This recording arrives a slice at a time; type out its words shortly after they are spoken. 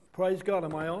Praise God.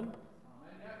 Am I on?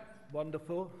 Amen.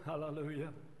 Wonderful. Hallelujah.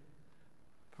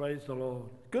 Praise the Lord.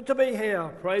 Good to be here.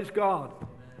 Praise God.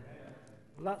 Amen.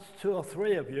 That's 2 or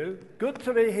 3 of you. Good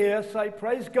to be here. Say,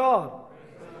 praise God.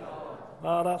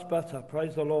 That's better.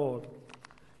 Praise the Lord.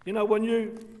 You know, when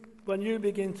you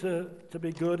begin to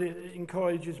be good, it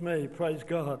encourages me. Praise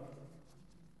God.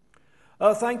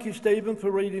 Thank you, Stephen,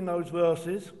 for reading those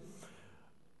verses.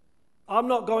 I'm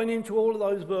not going into all of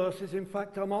those verses. In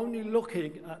fact, I'm only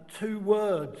looking at 2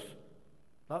 words.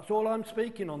 That's all I'm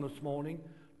speaking on this morning.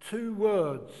 2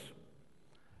 words.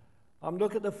 I'm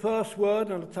looking at the first word,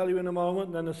 and I'll tell you in a moment,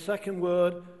 and then the second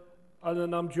word, and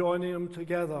then I'm joining them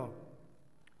together.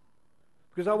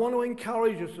 Because I want to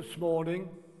encourage us this morning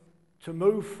to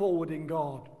move forward in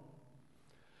God.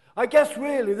 I guess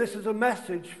really this is a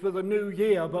message for the new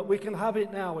year, but we can have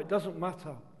it now. It doesn't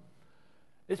matter.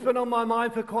 It's been on my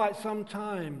mind for quite some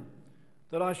time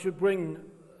that I should bring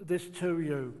this to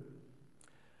you.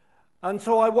 And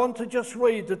so I want to just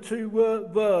read the 2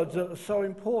 words that are so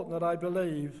important that I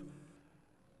believe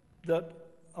that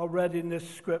are read in this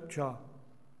scripture.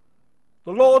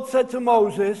 The Lord said to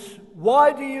Moses,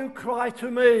 "Why do you cry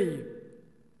to me?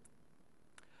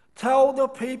 Tell the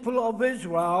people of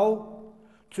Israel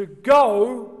to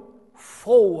go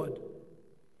forward."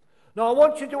 Now, I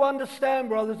want you to understand,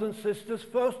 brothers and sisters,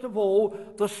 first of all,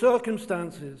 the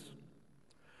circumstances.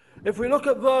 If we look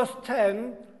at verse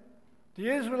 10, the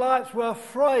Israelites were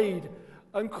afraid,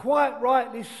 and quite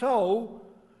rightly so,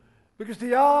 because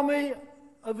the army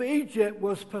of Egypt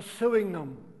was pursuing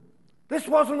them. This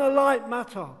wasn't a light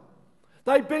matter.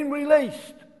 They'd been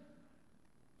released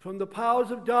from the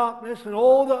powers of darkness and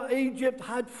all that Egypt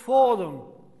had for them.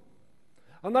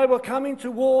 And they were coming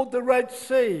toward the Red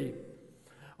Sea.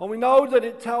 And we know that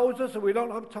it tells us, and we don't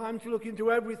have time to look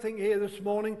into everything here this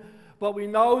morning, but we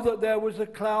know that there was a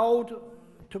cloud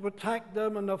to protect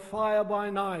them and a fire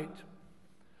by night.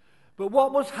 But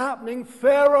what was happening,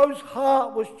 Pharaoh's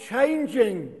heart was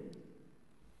changing.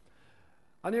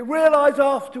 And he realized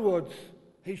afterwards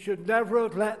he should never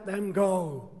have let them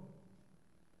go.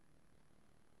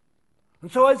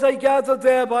 And so as they gathered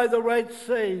there by the Red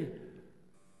Sea,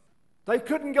 they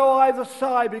couldn't go either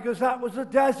side because that was the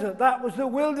desert, that was the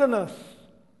wilderness.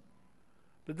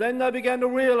 But then they began to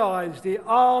realize the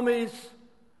armies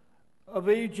of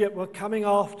Egypt were coming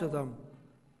after them.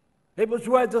 It was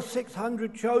read the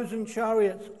 600 chosen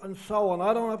chariots and so on.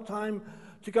 I don't have time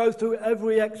to go through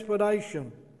every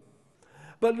explanation.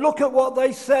 But look at what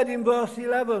they said in verse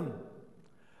 11.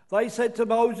 They said to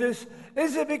Moses,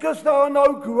 "Is it because there are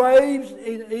no graves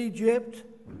in Egypt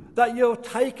that you're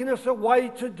taking us away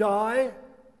to die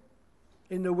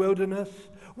in the wilderness?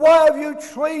 Why have you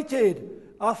treated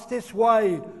us this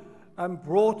way and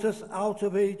brought us out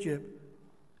of Egypt?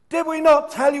 Did we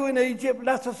not tell you in Egypt,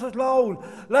 let us alone,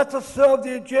 let us serve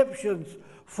the Egyptians,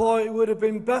 for it would have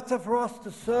been better for us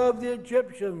to serve the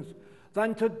Egyptians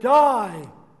than to die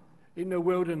in the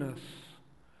wilderness."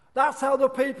 That's how the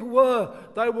people were.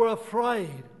 They were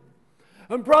afraid.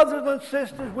 And brothers and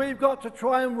sisters, we've got to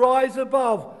try and rise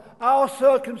above our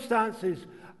circumstances,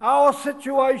 our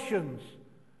situations.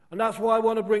 And that's why I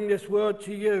want to bring this word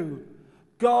to you.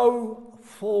 Go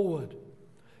forward.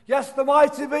 Yes, the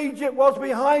might of Egypt was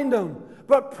behind them,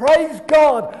 but praise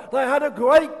God, they had a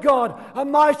great God, a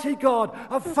mighty God,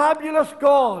 a fabulous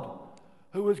God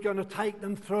who was going to take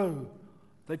them through.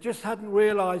 They just hadn't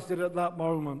realized it at that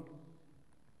moment.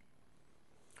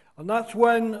 And that's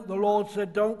when the Lord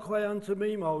said, "Don't cry unto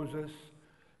me, Moses.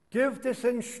 Give this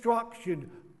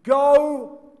instruction.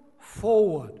 Go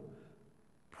forward."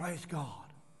 Praise God.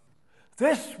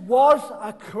 This was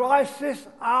a crisis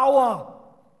hour.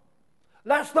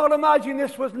 Let's not imagine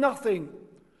this was nothing.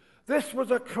 This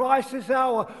was a crisis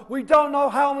hour. We don't know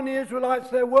how many Israelites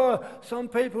there were. Some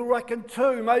people reckon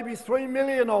 2, maybe 3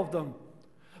 million of them.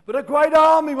 But a great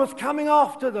army was coming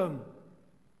after them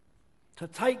to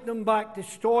take them back,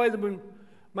 destroy them, and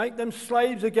make them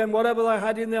slaves again, whatever they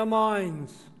had in their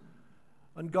minds.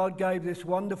 And God gave this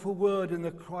wonderful word in the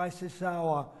crisis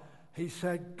hour. He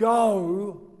said,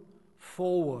 "Go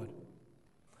forward."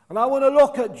 And I want to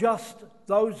look at just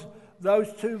those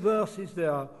 2 verses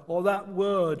there, or that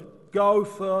word, go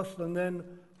first and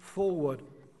then forward.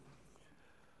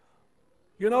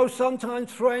 You know,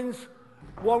 sometimes, friends,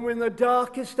 when we're in the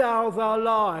darkest hour of our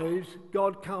lives,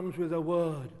 God comes with a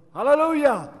word.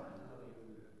 Hallelujah!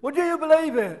 Well, do you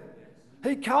believe it?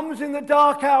 He comes in the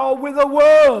dark hour with a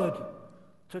word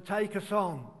to take us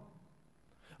on.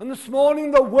 And this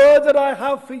morning, the word that I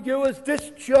have for you is this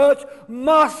church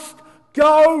must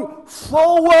go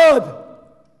forward.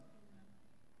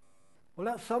 Will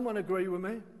that someone agree with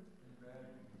me?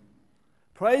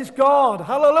 Praise God.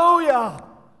 Hallelujah.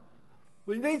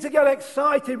 We need to get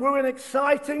excited. We're in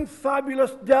exciting,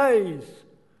 fabulous days.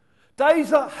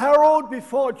 Days that herald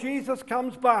before Jesus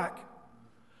comes back.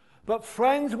 But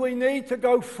friends, we need to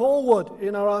go forward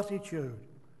in our attitude.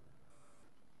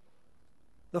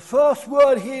 The first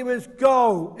word here is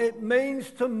go. It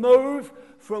means to move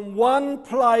from one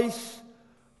place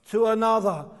to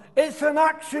another. It's an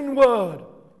action word.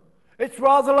 It's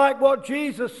rather like what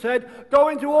Jesus said, go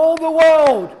into all the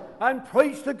world and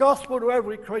preach the gospel to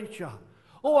every creature.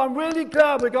 Oh, I'm really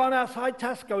glad we're going outside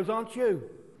Tesco's, aren't you?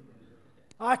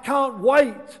 I can't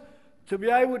wait to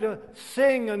be able to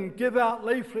sing and give out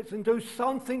leaflets and do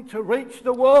something to reach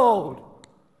the world.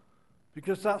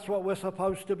 Because that's what we're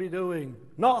supposed to be doing.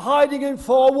 Not hiding in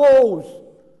four walls,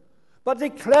 but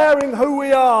declaring who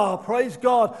we are. Praise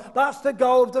God. That's the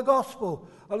goal of the gospel.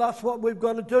 And that's what we've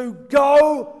got to do.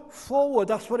 Go forward.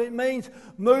 That's what it means.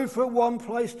 Move from one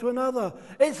place to another.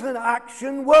 It's an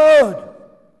action word.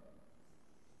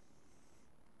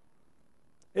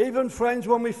 Even, friends,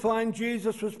 when we find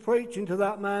Jesus was preaching to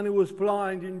that man who was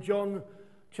blind in John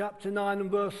chapter 9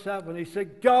 and verse 7, he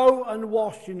said, go and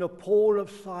wash in the pool of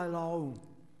Siloam.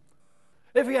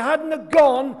 If he hadn't have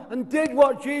gone and did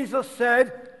what Jesus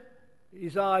said,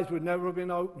 his eyes would never have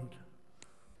been opened.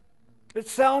 It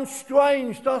sounds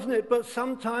strange, doesn't it? But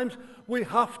sometimes we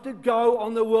have to go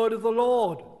on the word of the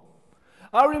Lord.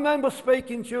 I remember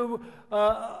speaking to you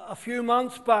a few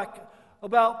months back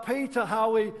about Peter,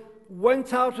 how he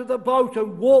went out of the boat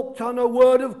and walked on the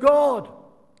word of God.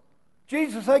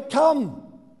 Jesus said, come.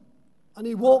 And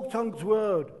he walked on his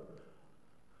word.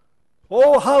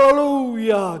 Oh,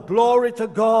 hallelujah. Glory to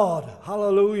God.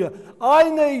 Hallelujah. I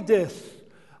need this.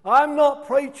 I'm not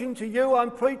preaching to you.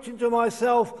 I'm preaching to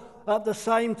myself at the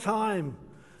same time,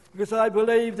 because I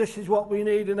believe this is what we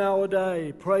need in our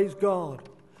day. Praise God.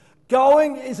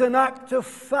 Going is an act of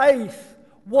faith.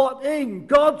 What in?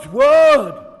 God's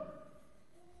word.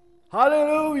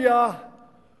 Hallelujah.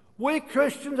 We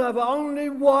Christians have only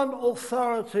one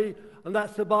authority, and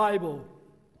that's the Bible.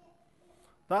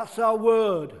 That's our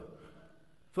word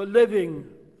for living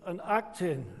and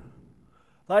acting.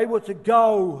 They were to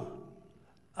go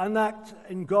and act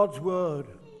in God's word.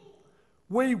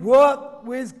 We work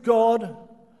with God,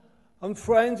 and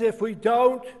friends, if we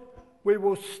don't, we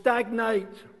will stagnate.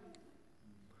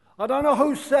 I don't know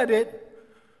who said it,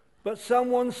 but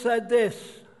someone said this: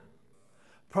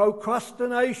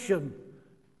 procrastination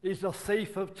is a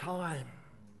thief of time.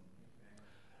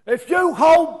 If you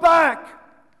hold back,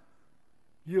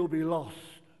 you'll be lost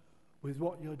with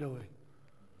what you're doing.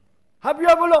 Have you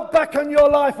ever looked back on your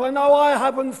life? I know I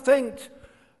haven't. Think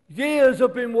years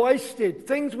have been wasted.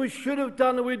 Things we should have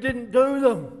done and we didn't do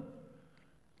them.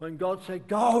 When God said,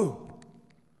 go.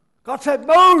 God said,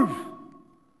 move.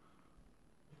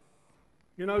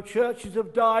 You know, churches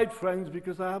have died, friends,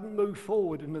 because they haven't moved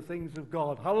forward in the things of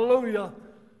God. Hallelujah.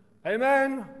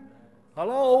 Amen.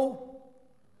 Hello.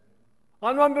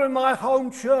 I remember in my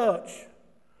home church,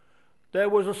 there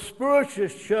was a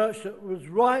spiritualist church that was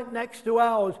right next to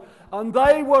ours, and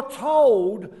they were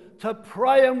told to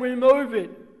pray and remove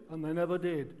it, and they never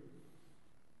did.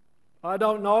 I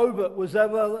don't know, but was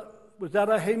that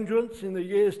a hindrance in the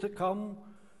years to come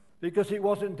because it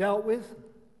wasn't dealt with?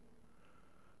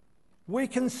 We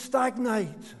can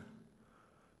stagnate.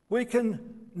 We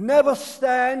can never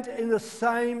stand in the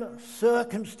same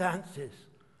circumstances.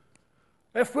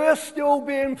 If we're still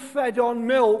being fed on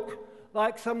milk,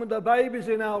 like some of the babies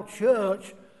in our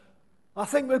church, I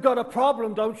think we've got a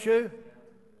problem, don't you?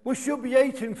 We should be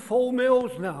eating full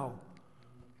meals now.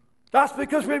 That's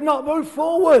because we've not moved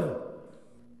forward.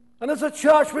 And as a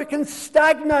church, we can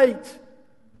stagnate.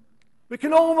 We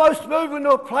can almost move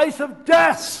into a place of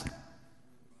death.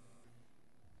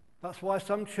 That's why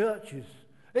some churches,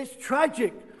 it's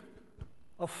tragic,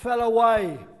 have fell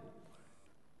away,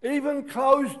 even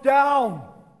closed down.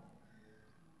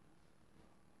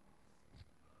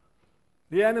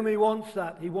 The enemy wants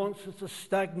that. He wants us to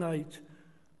stagnate.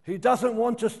 He doesn't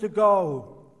want us to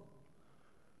go.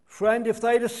 Friend, if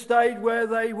they'd have stayed where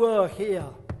they were here,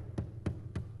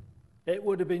 it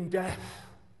would have been death.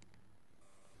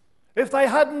 If they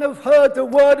hadn't have heard the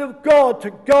word of God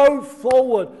to go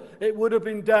forward, it would have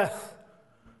been death.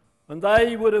 And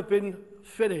they would have been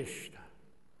finished.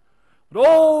 But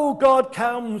oh, God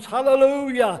comes,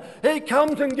 hallelujah. He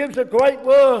comes and gives a great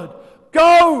word.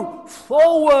 Go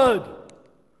forward.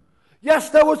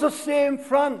 Yes, there was a sea in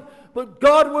front, but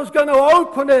God was going to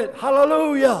open it.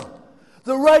 Hallelujah.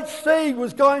 The Red Sea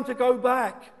was going to go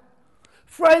back.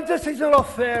 Friends, this isn't a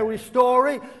fairy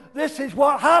story. This is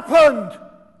what happened.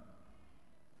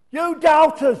 You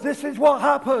doubters, this is what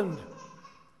happened.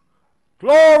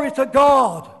 Glory to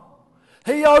God.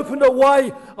 He opened a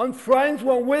way. And friends,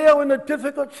 when we are in a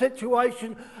difficult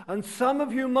situation, and some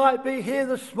of you might be here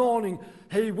this morning,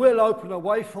 He will open a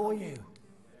way for you.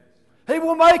 He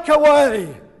will make a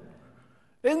way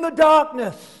in the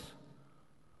darkness,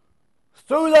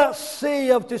 through that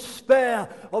sea of despair,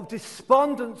 of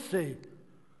despondency,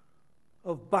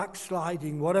 of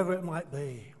backsliding, whatever it might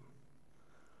be.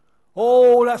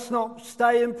 Oh, let's not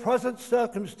stay in present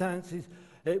circumstances.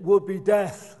 It would be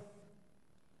death.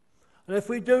 And if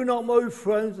we do not move,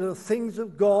 friends, to the things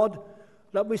of God,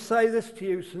 let me say this to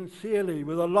you sincerely,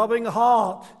 with a loving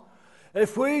heart.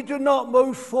 If we do not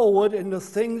move forward in the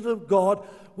things of God,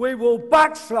 we will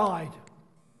backslide.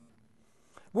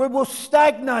 We will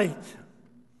stagnate.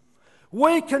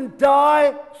 We can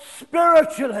die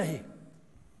spiritually.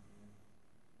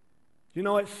 You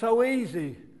know, it's so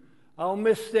easy. I'll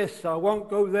miss this. I won't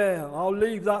go there. I'll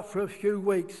leave that for a few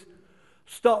weeks.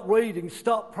 Stop reading.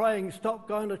 Stop praying. Stop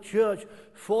going to church.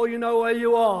 Before you know where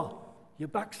you are, you're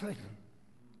backsliding.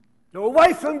 You're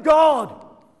away from God.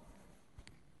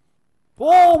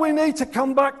 Oh, we need to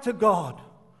come back to God.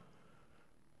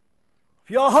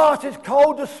 If your heart is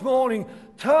cold this morning,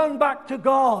 turn back to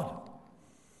God.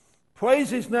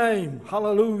 Praise His name.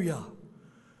 Hallelujah.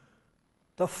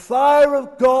 The fire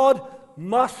of God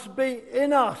must be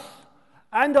in us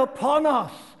and upon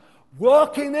us,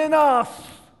 working in us.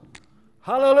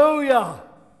 Hallelujah.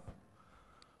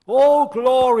 Oh,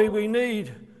 glory, we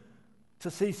need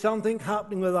to see something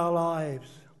happening with our lives.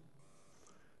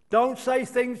 Don't say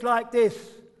things like this.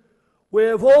 We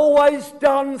have always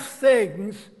done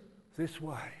things this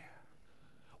way.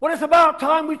 Well, it's about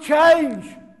time we change.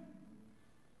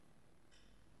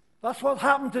 That's what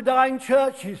happened to dying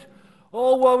churches.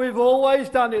 Oh, well, we've always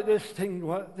done it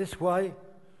this way.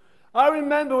 I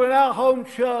remember in our home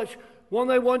church, when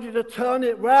they wanted to turn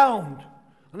it round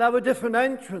and have a different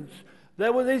entrance,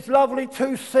 there were these lovely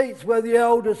 2 seats where the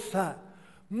elders sat.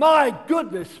 My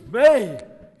goodness me!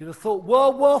 You'd have thought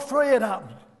World War III had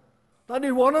happened. They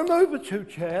didn't want to move the 2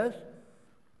 chairs.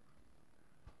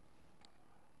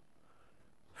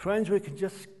 Friends, we can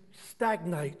just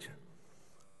stagnate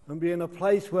and be in a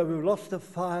place where we've lost the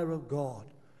fire of God.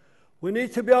 We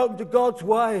need to be open to God's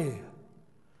way.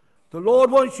 The Lord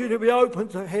wants you to be open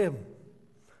to Him.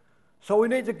 So we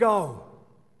need to go.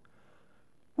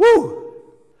 Woo!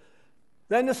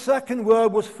 Then the second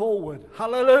word was forward.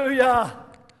 Hallelujah!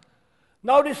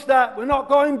 Notice that we're not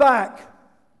going back.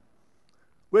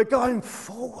 We're going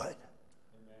forward.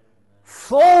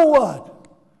 Forward!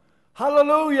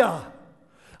 Hallelujah!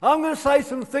 I'm going to say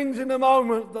some things in a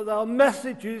moment that are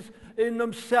messages in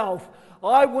themselves.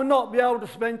 I will not be able to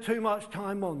spend too much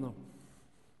time on them.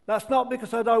 That's not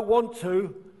because I don't want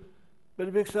to,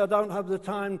 but because I don't have the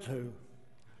time to.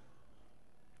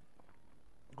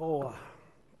 Oh,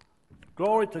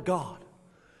 glory to God.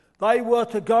 They were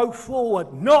to go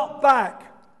forward, not back.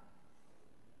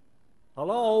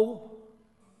 Hello?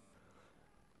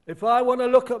 If I want to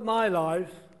look at my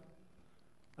life,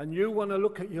 and you want to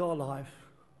look at your life,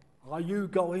 are you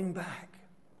going back?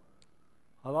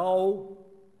 Hello?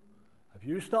 Have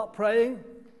you stopped praying?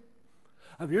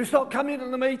 Have you stopped coming to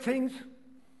the meetings?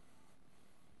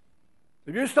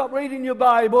 Have you stopped reading your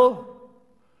Bible?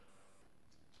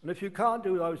 And if you can't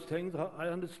do those things, I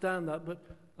understand that, but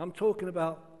I'm talking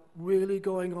about really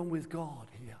going on with God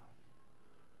here.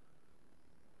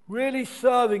 Really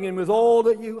serving Him with all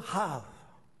that you have.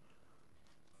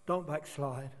 Don't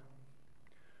backslide.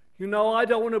 You know, I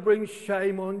don't want to bring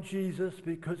shame on Jesus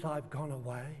because I've gone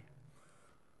away.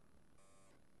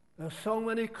 There are so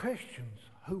many Christians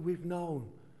who we've known,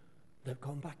 they've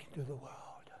gone back into the world.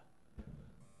 Do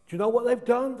you know what they've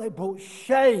done? They brought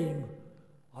shame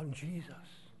on Jesus.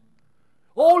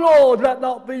 Oh Lord, let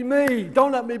not be me.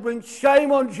 Don't let me bring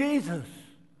shame on Jesus.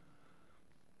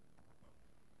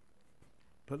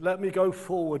 But let me go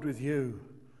forward with you.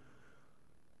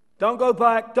 Don't go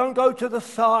back. Don't go to the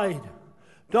side.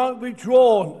 Don't be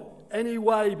drawn any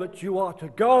way, but you are to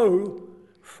go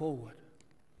forward.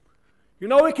 You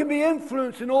know, we can be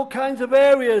influenced in all kinds of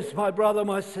areas, my brother,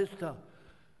 my sister.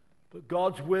 But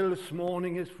God's will this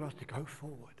morning is for us to go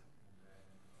forward.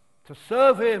 To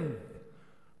serve Him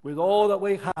with all that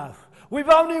we have. We've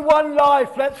only one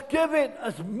life. Let's give it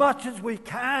as much as we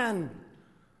can.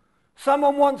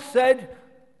 Someone once said,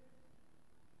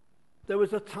 there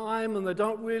was a time, and they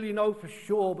don't really know for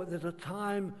sure, but there's a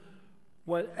time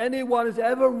when anyone has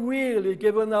ever really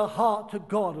given their heart to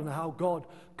God and how God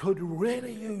could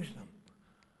really use them.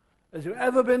 Has there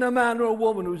ever been a man or a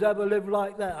woman who's ever lived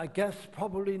like that? I guess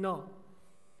probably not.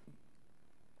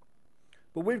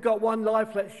 But we've got one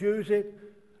life, let's use it.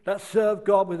 Let's serve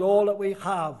God with all that we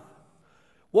have.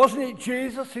 Wasn't it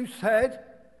Jesus who said,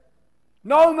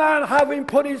 no man having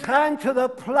put his hand to the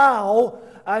plough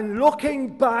and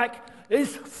looking back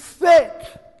is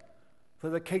fit for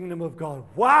the kingdom of God?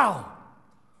 Wow!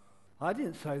 I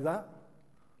didn't say that.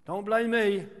 Don't blame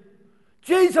me.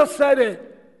 Jesus said it.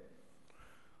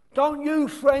 Don't you,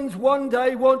 friends, one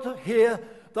day want to hear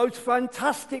those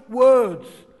fantastic words?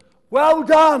 Well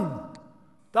done,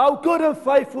 thou good and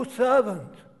faithful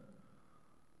servant.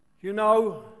 You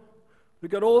know,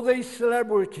 we've got all these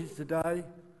celebrities today.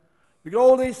 We've got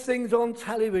all these things on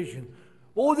television,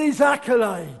 all these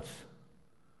accolades.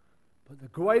 But the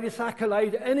greatest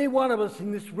accolade any one of us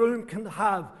in this room can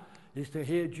have is to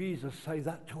hear Jesus say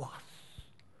that to us.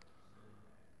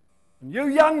 And you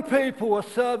young people are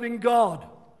serving God.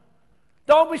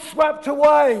 Don't be swept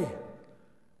away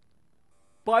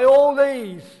by all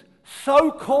these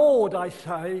so-called, I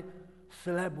say,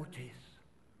 celebrities.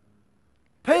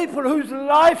 People whose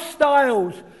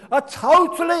lifestyles are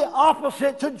totally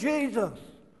opposite to Jesus.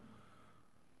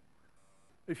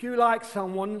 If you like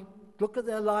someone, look at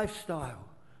their lifestyle.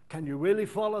 Can you really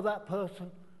follow that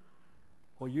person?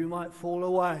 Or you might fall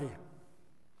away.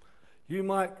 You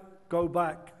might go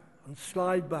back and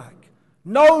slide back.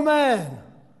 No man,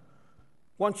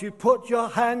 once you put your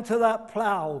hand to that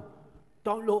plow,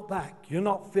 don't look back. You're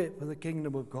not fit for the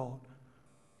kingdom of God.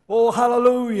 Oh,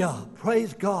 hallelujah.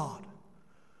 Praise God.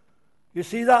 You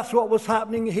see, that's what was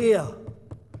happening here.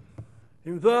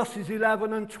 In verses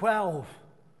 11 and 12.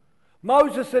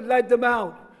 Moses had led them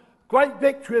out. Great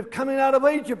victory of coming out of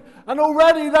Egypt. And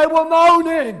already they were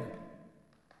moaning.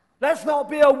 Let's not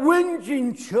be a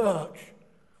whinging church.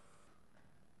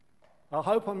 I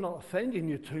hope I'm not offending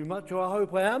you too much, or I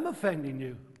hope I am offending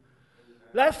you.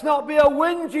 Let's not be a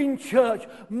whinging church,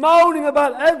 moaning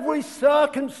about every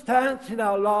circumstance in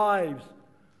our lives.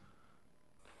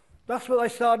 That's what they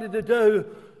started to do.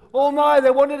 Oh my,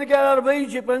 they wanted to get out of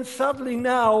Egypt, and suddenly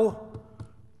now,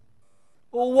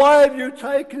 oh, why have you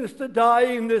taken us to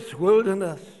die in this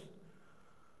wilderness?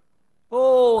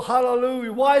 Oh,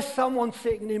 hallelujah. Why is someone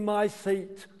sitting in my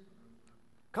seat?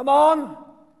 Come on.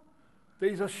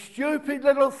 These are stupid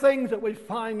little things that we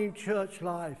find in church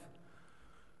life.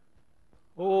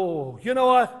 Oh, you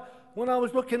know, when I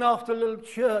was looking after a little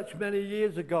church many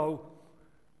years ago,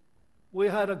 we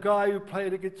had a guy who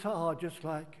played a guitar just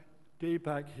like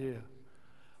Deepak here.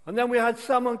 And then we had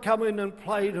someone come in and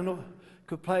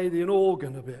could play the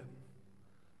organ a bit.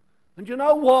 And you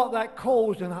know what? That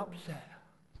caused an upset.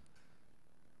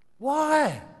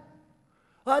 Why?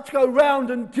 I had to go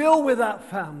round and deal with that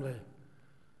family.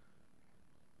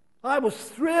 I was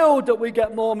thrilled that we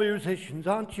get more musicians,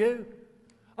 aren't you?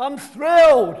 I'm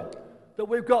thrilled that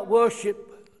we've got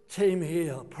worship team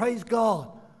here. Praise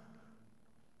God.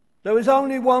 There is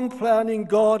only one plan in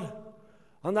God,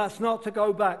 and that's not to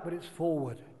go back, but it's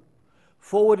forward.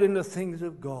 Forward in the things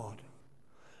of God.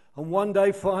 And one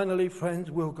day, finally,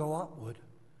 friends, we'll go upward.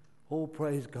 Oh,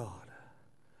 praise God.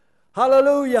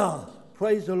 Hallelujah.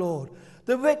 Praise the Lord.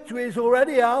 The victory is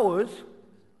already ours.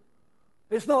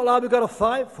 It's not like we've got to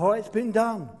fight for it. It's been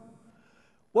done.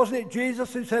 Wasn't it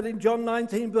Jesus who said in John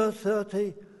 19, verse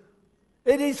 30,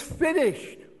 it is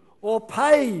finished or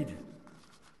paid,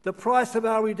 the price of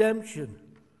our redemption.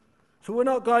 So we're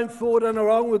not going forward on our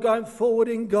own. We're going forward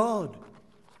in God.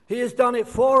 He has done it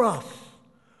for us.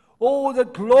 Oh, the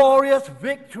glorious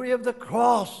victory of the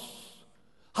cross.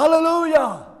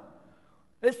 Hallelujah.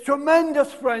 It's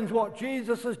tremendous, friends, what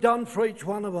Jesus has done for each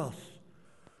one of us.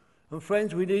 And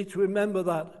friends, we need to remember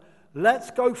that.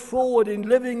 Let's go forward in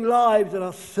living lives that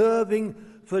are serving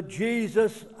for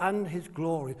Jesus and his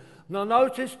glory. Now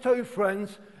notice too,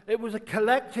 friends, it was a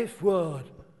collective word.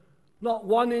 Not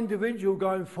one individual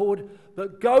going forward,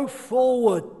 but go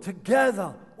forward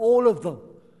together, all of them.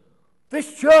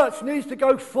 This church needs to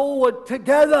go forward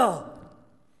together.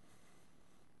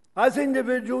 As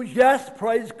individuals, yes,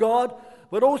 praise God,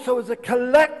 but also as a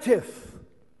collective.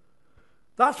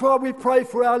 That's why we pray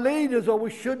for our leaders, or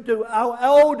we should do, our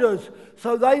elders,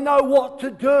 so they know what to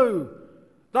do.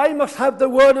 They must have the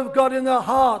Word of God in their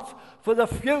hearts for the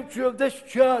future of this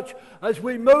church as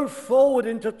we move forward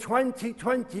into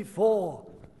 2024.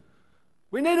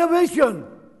 We need a vision.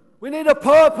 We need a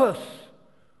purpose.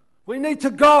 We need to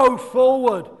go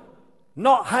forward,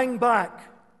 not hang back.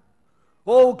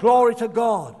 All glory to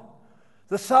God.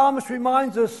 The psalmist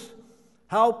reminds us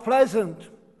how pleasant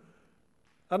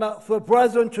and for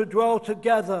brethren to dwell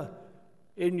together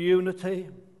in unity.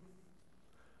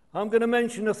 I'm going to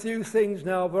mention a few things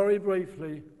now very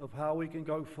briefly of how we can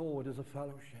go forward as a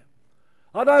fellowship.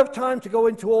 I don't have time to go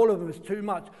into all of them, it's too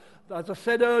much. As I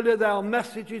said earlier, there are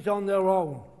messages on their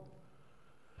own.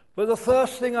 But the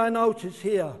first thing I notice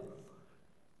here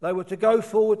They were to go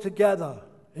forward together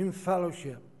in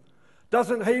fellowship.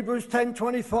 Doesn't Hebrews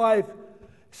 10:25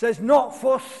 says, not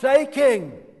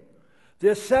forsaking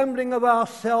the assembling of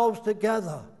ourselves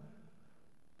together,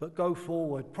 but go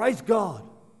forward. Praise God.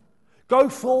 Go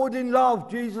forward in love.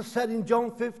 Jesus said in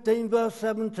John 15 verse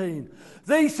 17,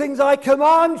 these things I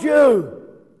command you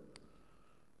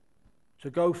to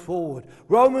go forward.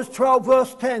 Romans 12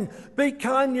 verse 10, be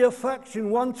kindly affection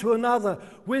one to another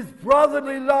with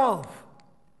brotherly love.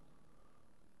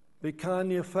 Be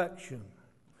kindly affection.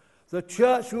 The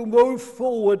church will move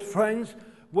forward, friends,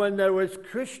 when there is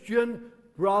Christian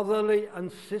brotherly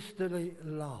and sisterly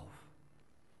love.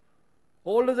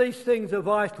 All of these things are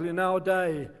vital in our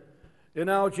day, in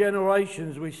our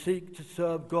generations. We seek to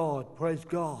serve God. Praise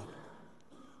God.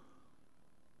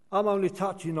 I'm only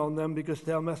touching on them because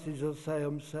their messages say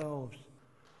themselves.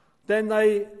 Then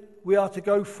we are to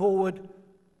go forward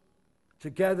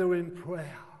together in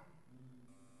prayer.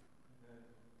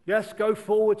 Yes, go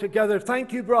forward together.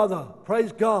 Thank you, brother.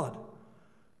 Praise God.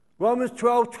 Romans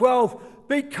 12:12.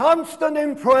 Be constant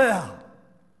in prayer.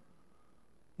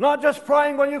 Not just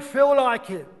praying when you feel like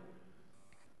it.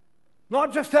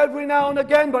 Not just every now and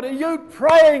again, but are you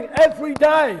praying every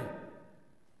day?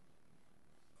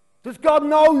 Does God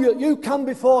know that you come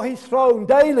before his throne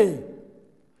daily?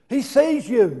 He sees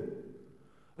you.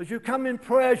 As you come in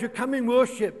prayer, as you come in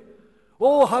worship.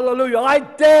 Oh, hallelujah. I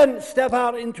daren't step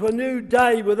out into a new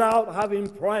day without having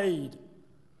prayed.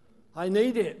 I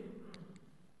need it.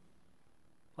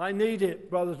 I need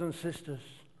it, brothers and sisters.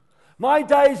 My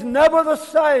day's never the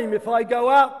same if I go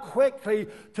out quickly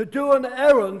to do an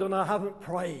errand and I haven't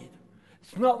prayed.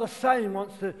 It's not the same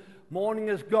once the morning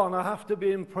is gone. I have to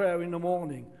be in prayer in the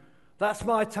morning. That's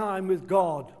my time with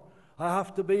God. I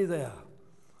have to be there.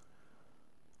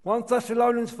 1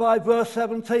 Thessalonians 5 verse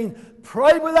 17.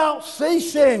 Pray without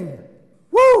ceasing.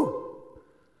 Woo!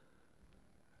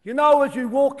 You know, as you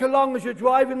walk along, as you're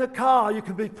driving the car, you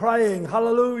can be praying.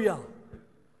 Hallelujah.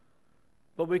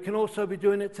 But we can also be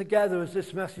doing it together, as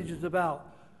this message is about.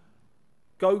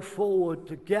 Go forward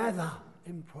together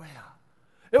in prayer.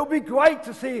 It will be great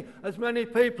to see as many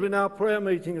people in our prayer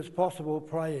meeting as possible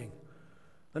praying.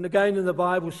 And again in the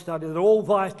Bible study, they're all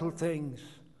vital things.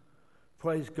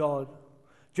 Praise God.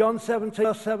 John 17,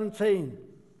 verse 17.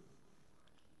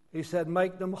 He said,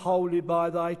 make them holy by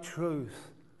thy truth.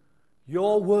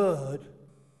 Your word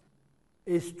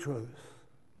is truth.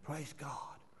 Praise God.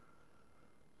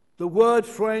 The word,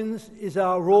 friends, is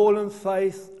our rule and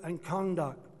faith and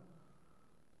conduct.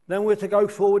 Then we're to go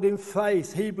forward in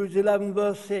faith. Hebrews 11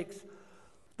 verse 6.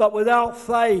 But without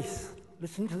faith,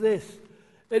 listen to this,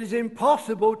 it is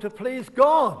impossible to please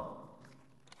God.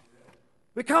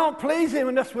 We can't please him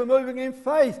unless we're moving in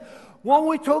faith. When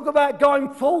we talk about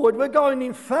going forward, we're going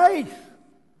in faith.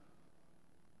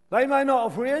 They may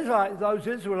not have realized, those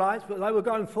Israelites, but they were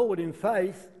going forward in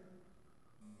faith.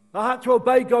 They had to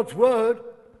obey God's word.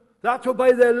 They had to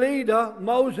obey their leader,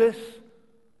 Moses,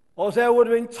 or there would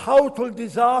have been total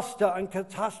disaster and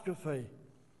catastrophe.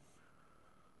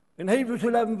 In Hebrews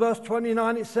 11 verse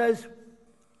 29 it says,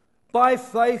 by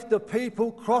faith the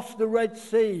people crossed the Red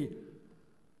Sea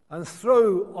and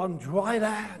through on dry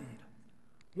land.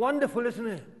 Wonderful, isn't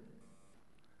it?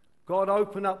 God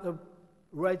opened up the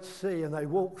Red Sea and they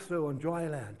walked through on dry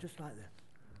land, just like this.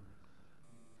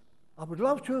 I would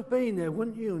love to have been there,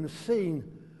 wouldn't you, and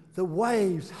seen the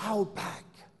waves held back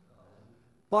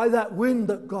by that wind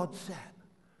that God sent.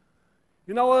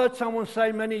 You know, I heard someone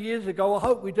say many years ago, I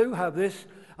hope we do have this,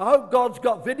 I hope God's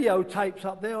got videotapes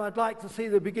up there. I'd like to see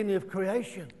the beginning of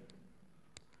creation.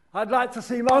 I'd like to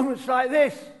see moments like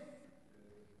this.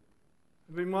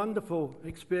 It's been a wonderful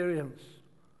experience.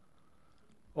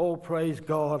 Oh, praise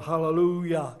God.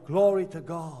 Hallelujah. Glory to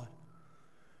God.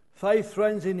 Faith,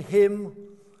 friends, in him.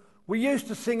 We used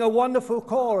to sing a wonderful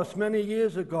chorus many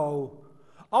years ago.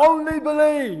 Only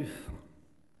believe.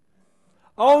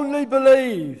 Only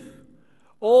believe.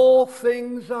 All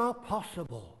things are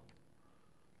possible.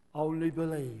 Only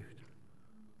believed.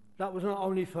 That was not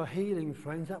only for healing,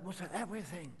 friends. That was for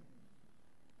everything.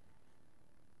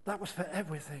 That was for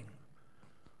everything.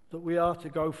 That we are to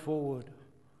go forward.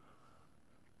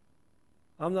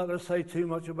 I'm not going to say too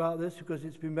much about this because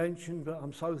it's been mentioned, but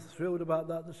I'm so thrilled about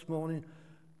that this morning.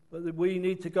 But that we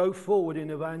need to go forward in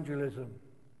evangelism.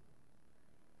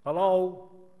 Hello?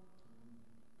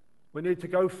 We need to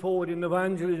go forward in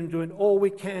evangelism, doing all we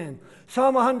can.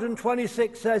 Psalm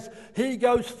 126 says, he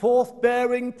goes forth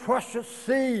bearing precious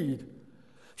seed,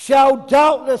 shall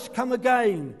doubtless come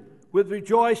again with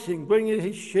rejoicing, bringing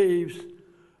his sheaves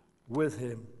with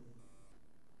him.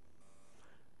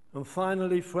 And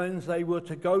finally, friends, they were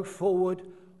to go forward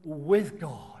with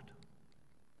God.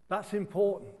 That's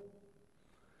important.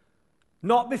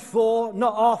 Not before,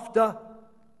 not after,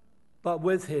 but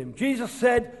with him. Jesus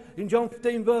said in John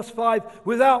 15 verse 5,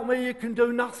 without me you can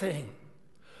do nothing.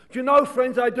 Do you know,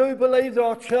 friends, I do believe there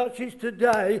are churches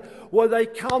today where they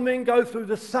come in, go through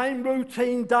the same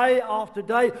routine day after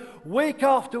day, week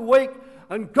after week,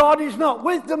 and God is not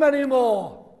with them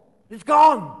anymore. He's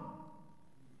gone.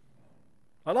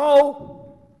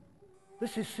 Hello?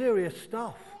 This is serious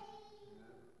stuff.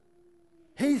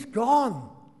 He's gone.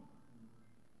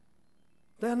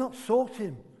 They're not sought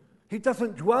him. He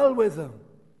doesn't dwell with them.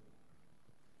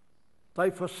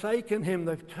 They've forsaken him.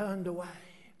 They've turned away.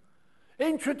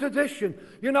 Into tradition.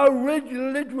 You know,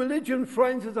 religion,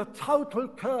 friends, is a total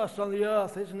curse on the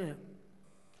earth, isn't it?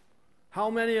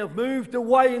 How many have moved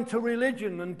away into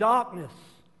religion and darkness?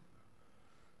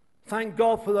 Thank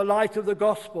God for the light of the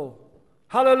gospel.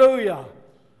 Hallelujah.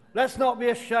 Let's not be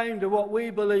ashamed of what we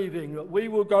believe in, that we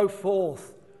will go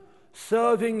forth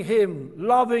serving him,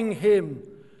 loving him,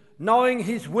 knowing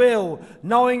his will,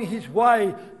 knowing his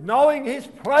way, knowing his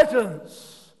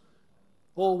presence.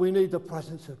 Oh, we need the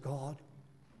presence of God.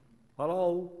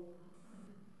 Hello?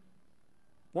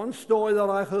 One story that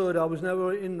I heard, I was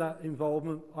never in that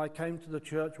involvement. I came to the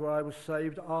church where I was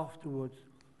saved afterwards.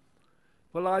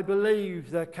 But I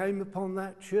believe there came upon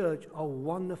that church a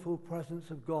wonderful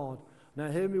presence of God. Now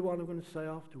hear me what I'm going to say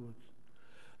afterwards.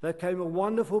 There came a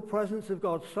wonderful presence of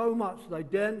God, so much they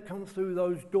daren't come through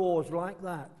those doors like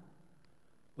that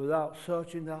without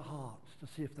searching their hearts to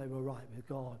see if they were right with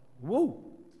God. Woo!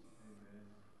 Amen.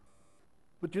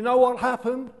 But do you know what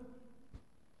happened?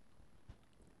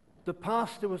 The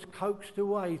pastor was coaxed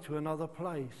away to another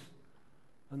place,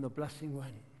 and the blessing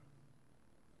went.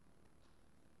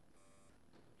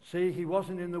 See, he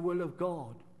wasn't in the will of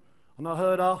God. And I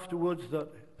heard afterwards that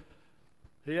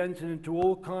he entered into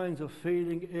all kinds of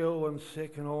feeling ill and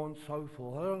sick and on and so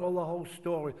forth. I don't know the whole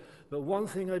story, but one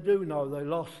thing I do know, they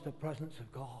lost the presence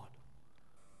of God.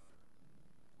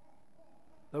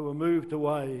 They were moved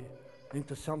away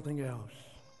into something else.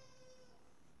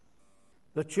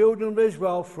 The children of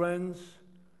Israel, friends,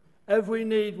 every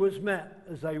need was met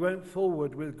as they went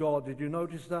forward with God. Did you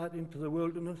notice that into the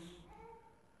wilderness?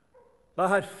 They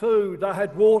had food, they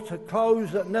had water,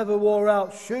 clothes that never wore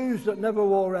out, shoes that never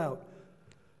wore out.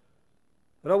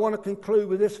 But I want to conclude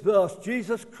with this verse.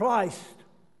 Jesus Christ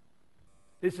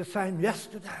is the same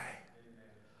yesterday,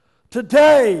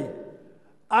 today,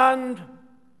 and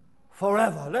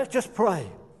forever. Let's just pray.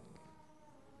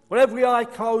 With every eye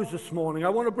closed this morning, I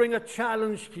want to bring a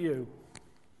challenge to you.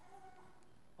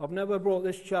 I've never brought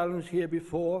this challenge here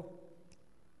before.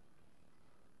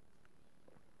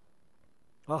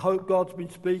 I hope God's been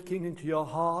speaking into your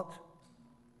heart.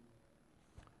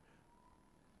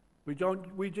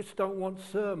 We just don't want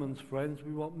sermons, friends.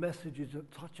 We want messages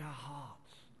that touch our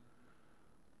hearts.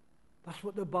 That's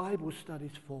what the Bible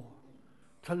study's for,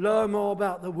 to learn more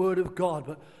about the Word of God.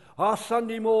 But our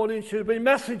Sunday morning should be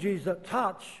messages that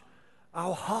touch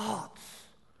our hearts.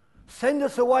 Send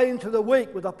us away into the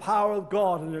week with the power of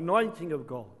God and the anointing of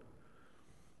God.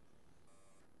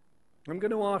 I'm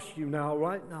going to ask you now,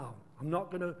 right now, I'm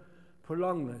not going to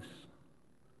prolong this.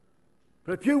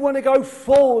 But if you want to go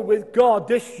forward with God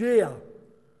this year,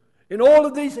 in all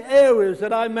of these areas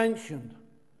that I mentioned,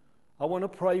 I want to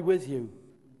pray with you.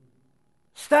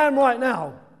 Stand right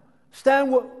now.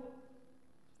 Stand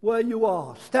where you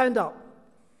are. Stand up.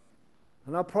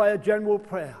 And I'll pray a general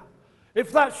prayer.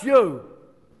 If that's you,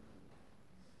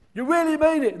 you really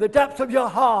mean it, the depths of your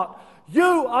heart,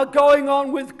 you are going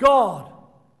on with God.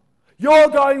 You're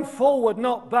going forward,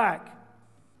 not back.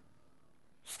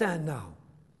 Stand now.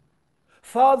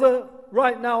 Father,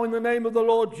 right now in the name of the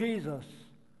Lord Jesus,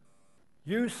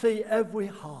 you see every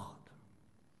heart.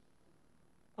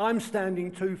 I'm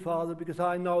standing too, Father, because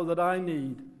I know that I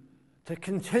need to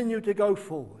continue to go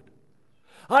forward.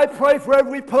 I pray for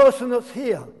every person that's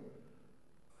here,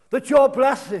 that your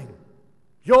blessing,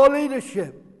 your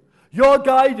leadership, your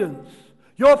guidance,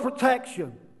 your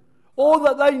protection, all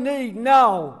that they need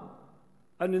now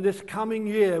and in this coming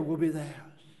year will be theirs.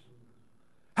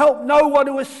 Help no one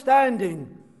who is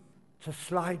standing to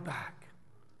slide back,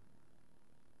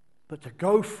 but to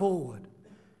go forward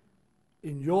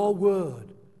in your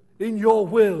word, in your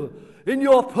will, in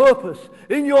your purpose,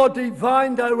 in your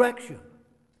divine direction.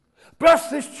 Bless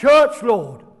this church,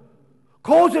 Lord.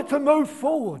 Cause it to move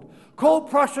forward. Call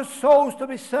precious souls to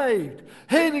be saved,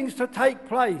 healings to take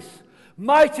place,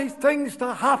 mighty things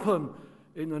to happen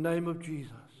in the name of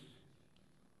Jesus.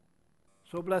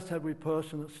 So bless every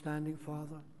person that's standing,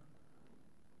 Father.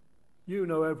 You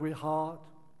know every heart.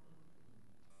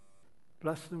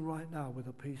 Bless them right now with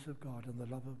the peace of God and the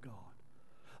love of God.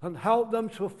 and help them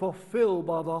to fulfill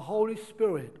by the Holy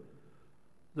Spirit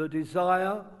the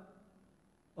desire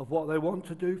of what they want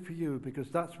to do for you, because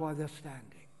that's why they're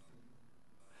standing.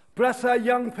 Bless our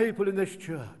young people in this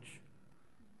church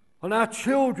and our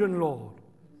children, Lord.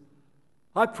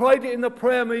 I prayed it in the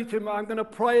prayer meeting, but I'm going to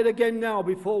pray it again now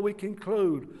before we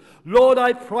conclude. Lord,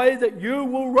 I pray that you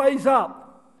will raise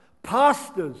up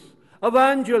pastors,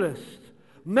 evangelists,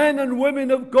 men and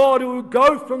women of God who will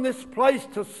go from this place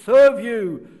to serve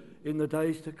you in the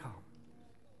days to come.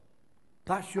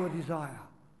 That's your desire.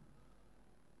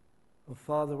 And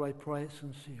Father, I pray it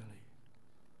sincerely.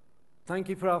 Thank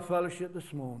you for our fellowship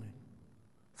this morning.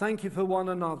 Thank you for one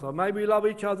another. May we love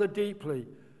each other deeply.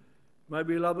 May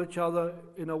we love each other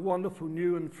in a wonderful,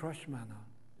 new and fresh manner.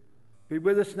 Be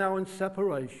with us now in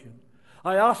separation.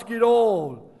 I ask it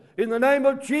all in the name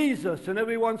of Jesus. And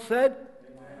everyone said,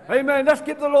 Amen. Amen. Let's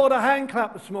give the Lord a hand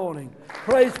clap this morning.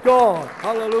 Praise God.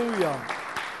 Hallelujah.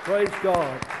 Praise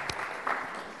God.